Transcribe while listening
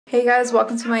Hey guys,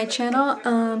 welcome to my channel.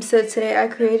 So today I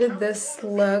created this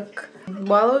look.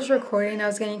 While I was recording, I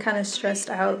was getting kind of stressed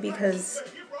out because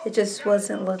it just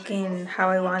wasn't looking how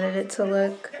I wanted it to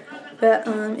look. But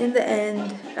in the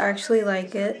end, I actually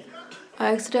like it.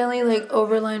 I accidentally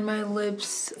overlined my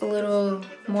lips a little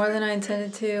more than I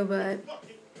intended to, but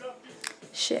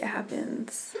shit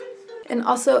happens. And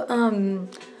also,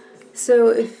 so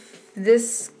if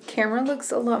this camera looks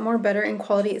a lot more better in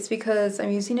quality, it's because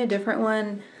I'm using a different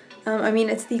one. I mean,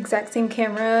 it's the exact same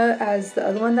camera as the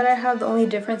other one that I have. The only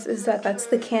difference is that that's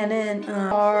the Canon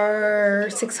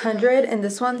R600 and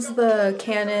this one's the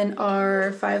Canon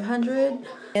R500.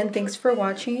 And thanks for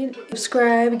watching.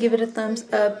 Subscribe, give it a thumbs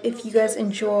up if you guys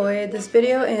enjoyed this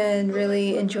video and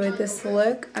really enjoyed this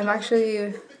look. I'm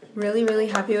actually really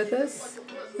happy with this.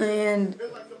 And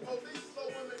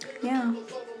yeah.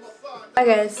 Hi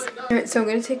guys. Alright, so I'm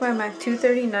going to take my MAC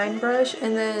 239 brush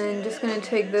and then just going to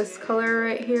take this color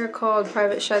right here called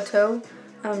Private Chateau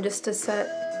just to set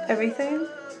everything.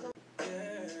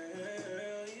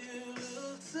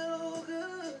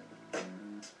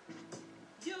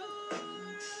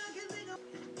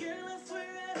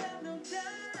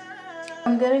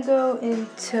 I'm going to go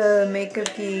into Makeup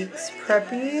Geek's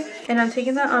Preppy and I'm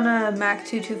taking that on a MAC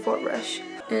 224 brush.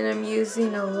 And I'm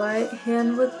using a light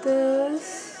hand with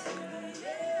this.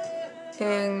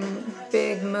 And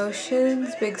big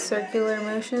motions, big circular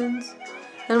motions.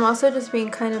 And I'm also just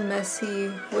being kind of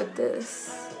messy with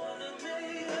this.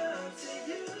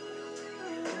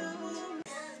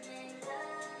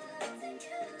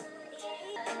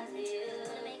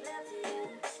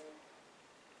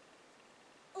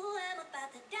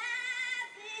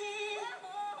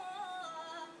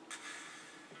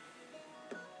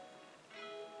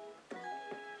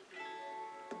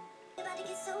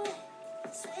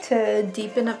 To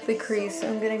deepen up the crease,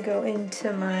 I'm going to go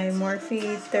into my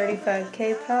Morphe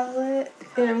 35K palette.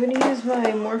 And I'm going to use my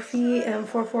Morphe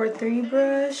M443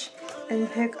 brush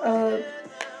and pick up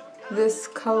this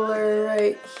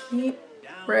color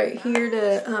right here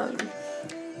to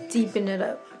deepen it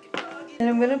up. And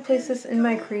I'm going to place this in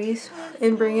my crease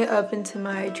and bring it up into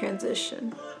my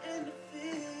transition.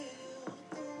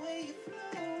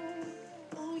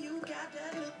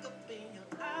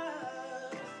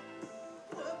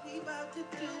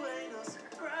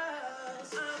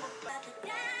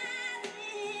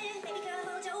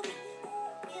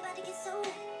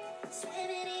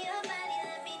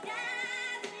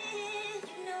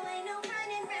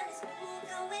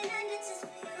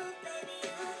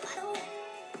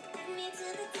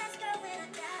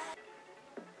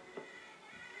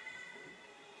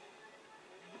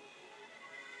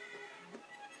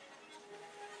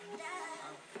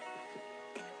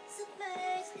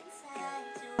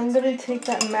 I'm going to take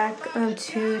that MAC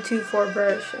 224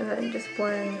 brush and then just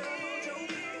blend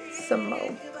some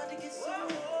more.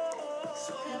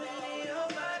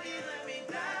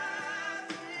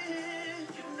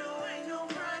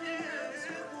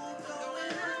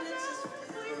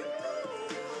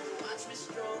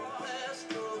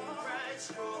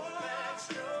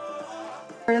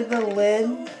 For the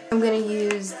lid, I'm going to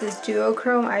use this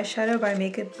duochrome eyeshadow by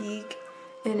Makeup Geek,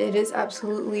 and it is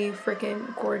absolutely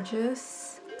freaking gorgeous.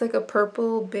 It's like a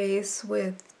purple base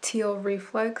with teal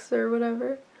reflex or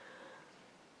whatever,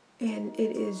 and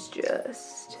it is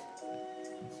just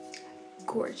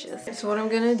gorgeous. So what I'm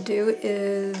going to do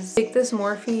is take this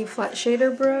Morphe flat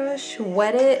shader brush,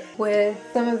 wet it with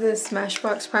some of this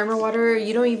Smashbox primer water.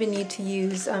 You don't even need to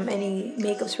use any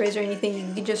makeup sprays or anything.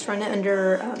 You can just run it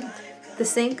under the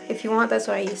sink if you want. That's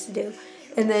what I used to do.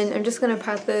 And then I'm just going to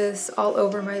pat this all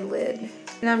over my lid.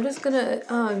 And I'm just going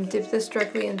to dip this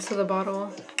directly into the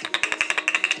bottle.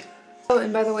 Oh,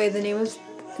 and by the way, the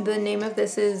name of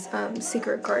this is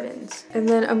Secret Gardens. And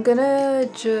then I'm going to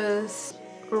just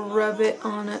rub it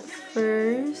on it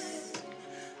first.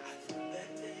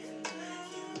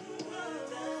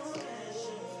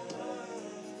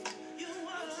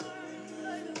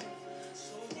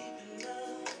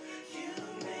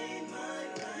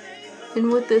 And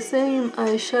with the same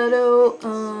eyeshadow,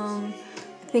 I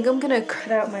think I'm gonna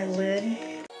cut out my lid.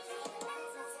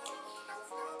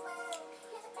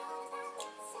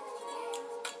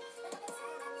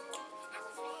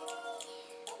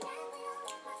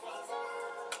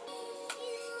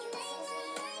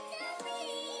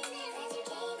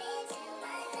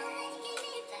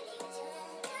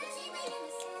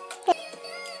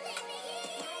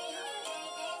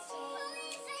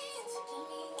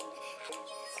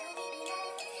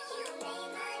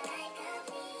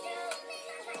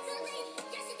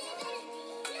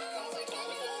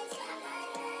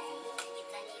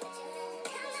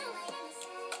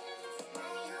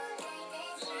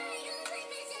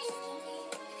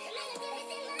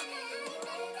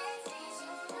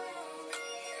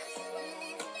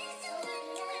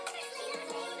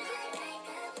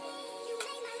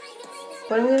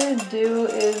 What I'm going to do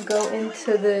is go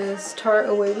into this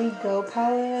Tarte-Away Oui Go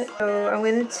palette. So I'm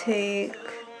going to take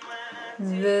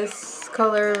this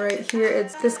color right here.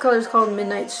 This color is called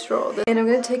Midnight Stroll. And I'm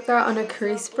going to take that on a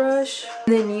crease brush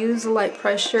and then use light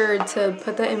pressure to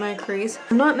put that in my crease.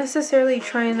 I'm not necessarily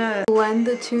trying to blend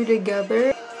the two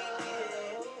together.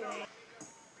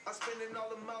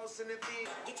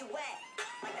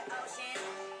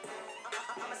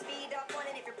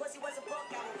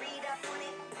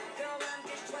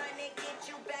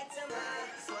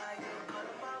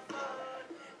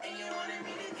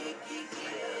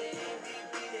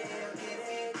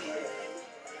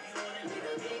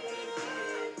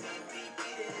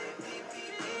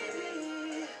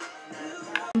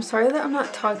 I'm sorry that I'm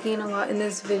not talking a lot in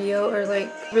this video or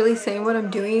like really saying what I'm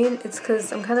doing. It's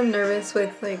because I'm kind of nervous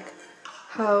with like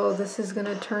how this is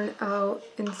gonna turn out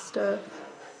and stuff.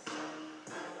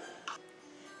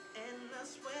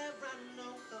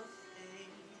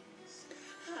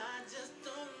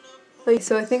 Like,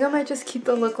 so I think I might just keep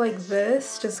the look like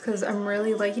this just because I'm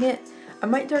really liking it. I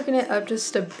might darken it up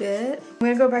just a bit. I'm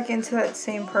gonna go back into that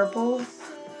same purple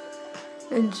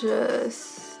and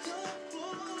just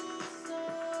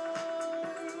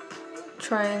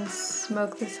try and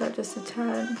smoke this out just a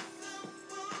tad.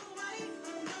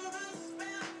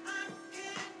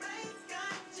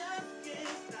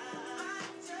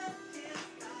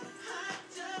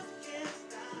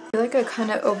 I feel like I kind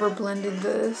of over blended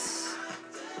this.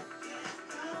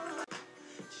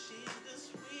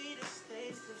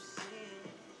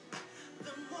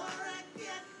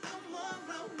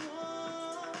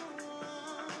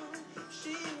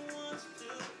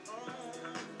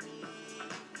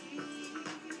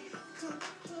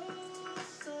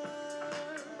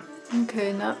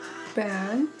 Okay, not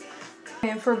bad.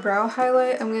 And for brow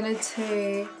highlight, I'm gonna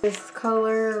take this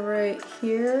color right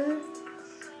here.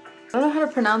 I don't know how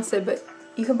to pronounce it, but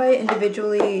you can buy it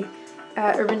individually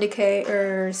at Urban Decay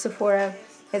or Sephora.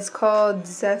 It's called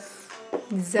Zephyr.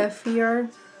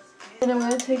 And I'm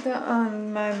gonna take that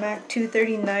on my MAC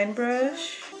 239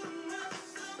 brush.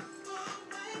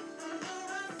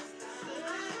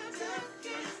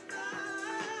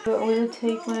 So I'm going to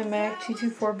take my MAC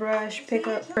 224 brush, pick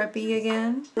up Preppy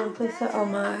again, and place that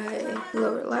on my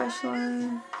lower lash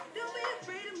line.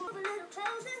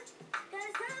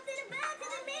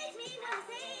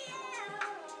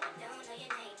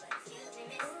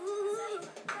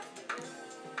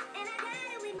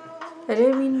 I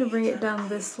didn't mean to bring it down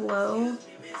this low.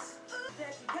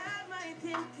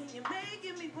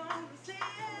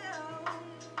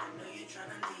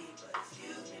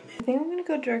 I think I'm going to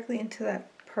go directly into that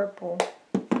purple.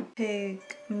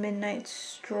 Take Midnight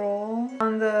Stroll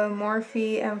on the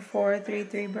Morphe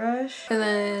M433 brush and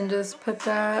then just put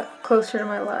that closer to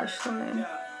my lash line.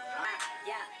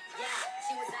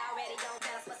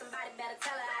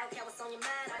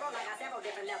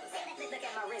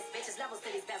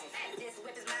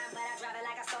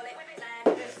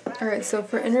 Alright, so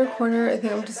for inner corner, I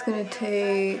think I'm just going to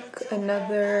take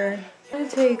another... I'm going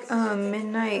to take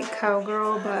Midnight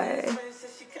Cowgirl by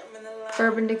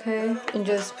Urban Decay and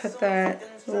just put that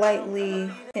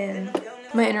lightly in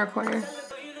my inner corner.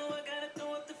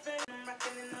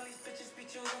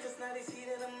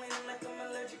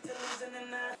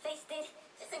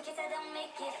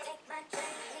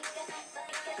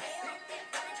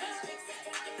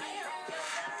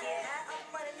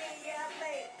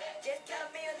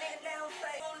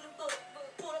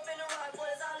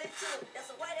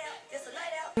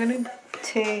 I'm gonna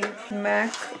take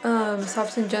MAC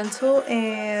Soft and Gentle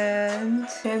and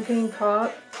Champagne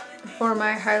Pop for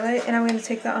my highlight, and I'm gonna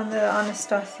take that on the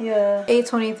Anastasia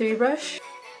A23 brush.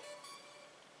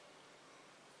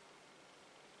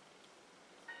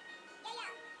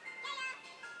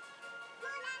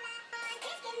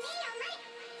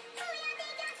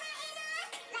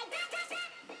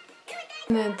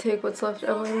 And then take what's left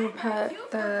over and pat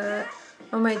that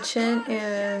on my chin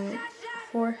and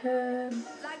forehead.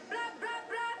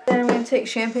 Then I'm going to take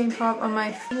Champagne Pop on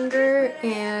my finger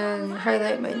and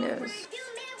highlight my nose.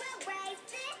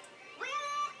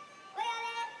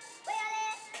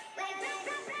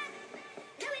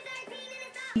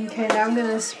 Okay, now I'm going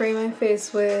to spray my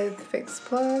face with Fix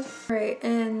Plus. Alright,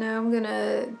 and now I'm going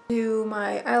to do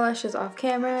my eyelashes off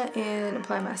camera and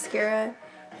apply mascara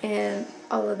and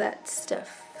all of that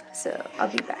stuff. So I'll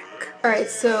be back. Alright,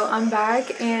 so I'm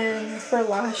back, and for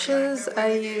lashes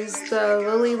I used the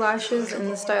Lilly Lashes in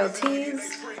the style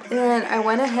Tease. And then I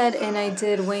went ahead and I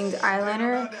did winged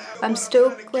eyeliner. I'm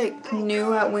still like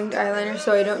new at winged eyeliner,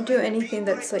 so I don't do anything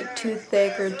that's like too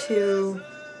thick or too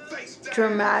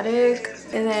dramatic.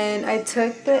 And then I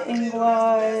took the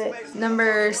Inglot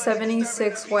number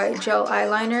 76 white gel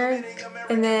eyeliner,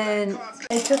 and then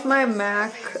I took my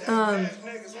MAC,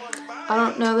 I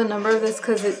don't know the number of this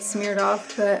because it's smeared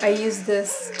off, but I used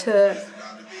this to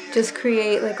just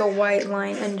create like a white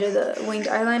line under the winged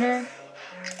eyeliner.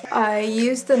 I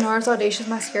used the Nars-Audacious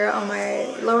mascara on my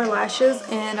lower lashes,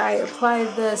 and I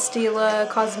applied the Stila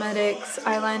Cosmetics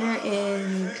eyeliner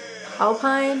in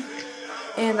Alpine,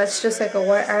 and that's just like a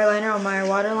white eyeliner on my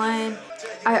waterline.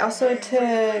 I also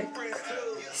took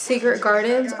Secret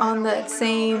Gardens on that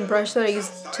same brush that I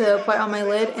used to apply on my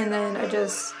lid, and then I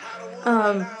just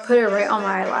put it right on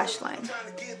my lash line.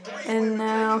 And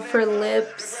now for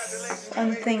lips,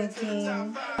 I'm thinking,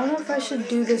 I don't know if I should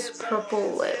do this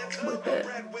purple lip with it.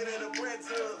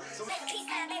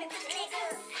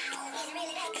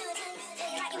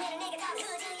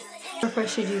 Or if I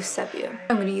should use sepia.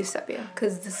 I'm gonna use sepia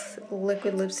because this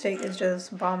liquid lipstick is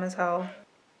just bomb as hell.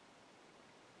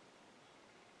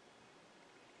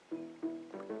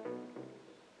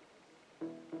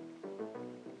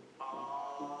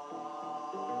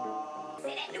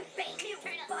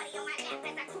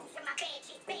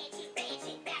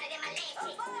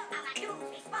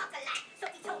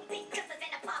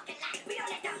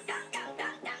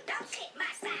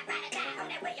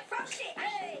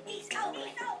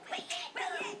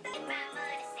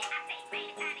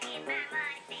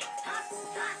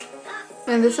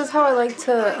 And this is how I like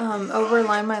to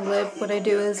overline my lip. What I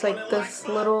do is like this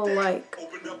little like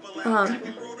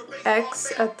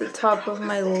X at the top of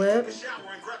my lip,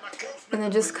 and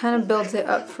then just kind of builds it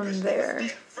up from there.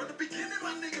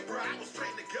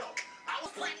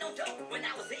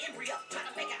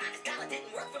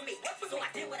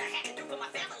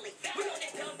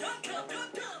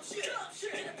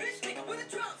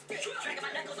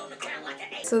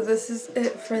 So this is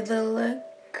it for the look.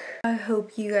 I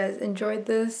hope you guys enjoyed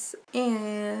this,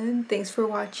 and thanks for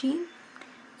watching.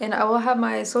 And I will have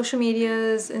my social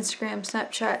medias, Instagram,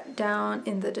 Snapchat down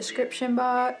in the description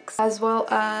box, as well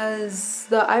as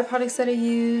the eye products that I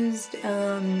used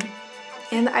and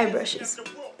the eye brushes.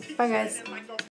 Bye guys.